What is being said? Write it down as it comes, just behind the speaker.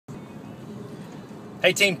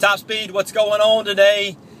Hey Team Top Speed, what's going on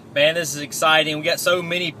today? Man, this is exciting. We got so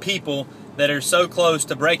many people that are so close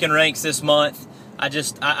to breaking ranks this month. I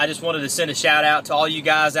just wanted to send a shout out to all you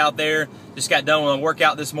guys out there. Just got done with a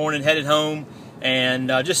workout this morning, headed home, and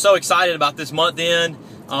just so excited about this month end.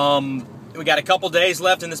 We got a couple days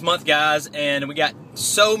left in this month, guys, and we got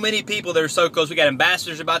so many people that are so close. We got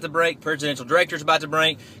ambassadors about to break, presidential directors about to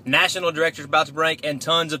break, national directors about to break, and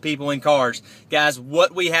tons of people in cars. Guys,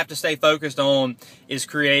 what we have to stay focused on is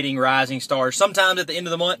creating rising stars. Sometimes at the end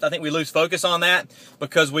of the month, I think we lose focus on that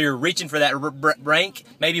because we are reaching for that rank.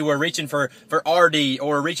 Maybe we're reaching for RD or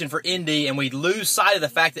we're reaching for ND, and we lose sight of the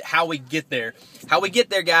fact that how we get there. How we get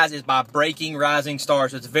there, guys, is by breaking rising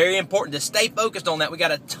stars. So it's very important to stay focused on that. We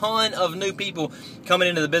got a ton of new people coming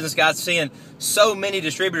into the business, guys, seeing so many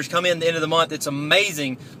distributors come in at the end of the month. It's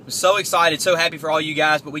amazing. I'm so excited, so happy for all you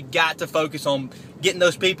guys, but we got to focus on getting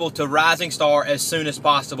those people to rising star as soon as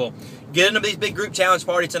possible. Get into these big group challenge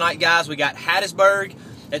party tonight, guys. We got Hattiesburg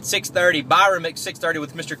at 6:30, Byram at 6:30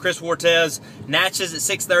 with Mr. Chris Fortes, Natchez at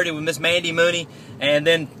 6:30 with Miss Mandy Mooney, and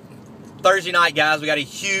then Thursday night, guys, we got a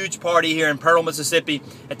huge party here in Pearl, Mississippi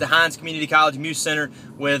at the Hines Community College Muse Center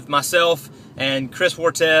with myself and Chris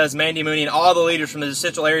Fortes, Mandy Mooney, and all the leaders from the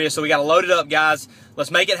Central area. So we got to load it up, guys.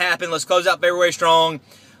 Let's make it happen. Let's close out February strong.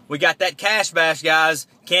 We got that Cash Bash, guys.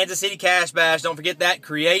 Kansas City Cash Bash. Don't forget that.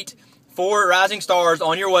 Create 4 rising stars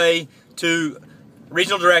on your way to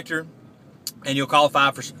regional director, and you'll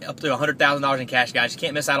qualify for up to $100,000 in cash, guys. You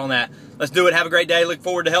can't miss out on that. Let's do it. Have a great day. Look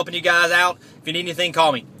forward to helping you guys out. If you need anything,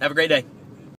 call me. Have a great day.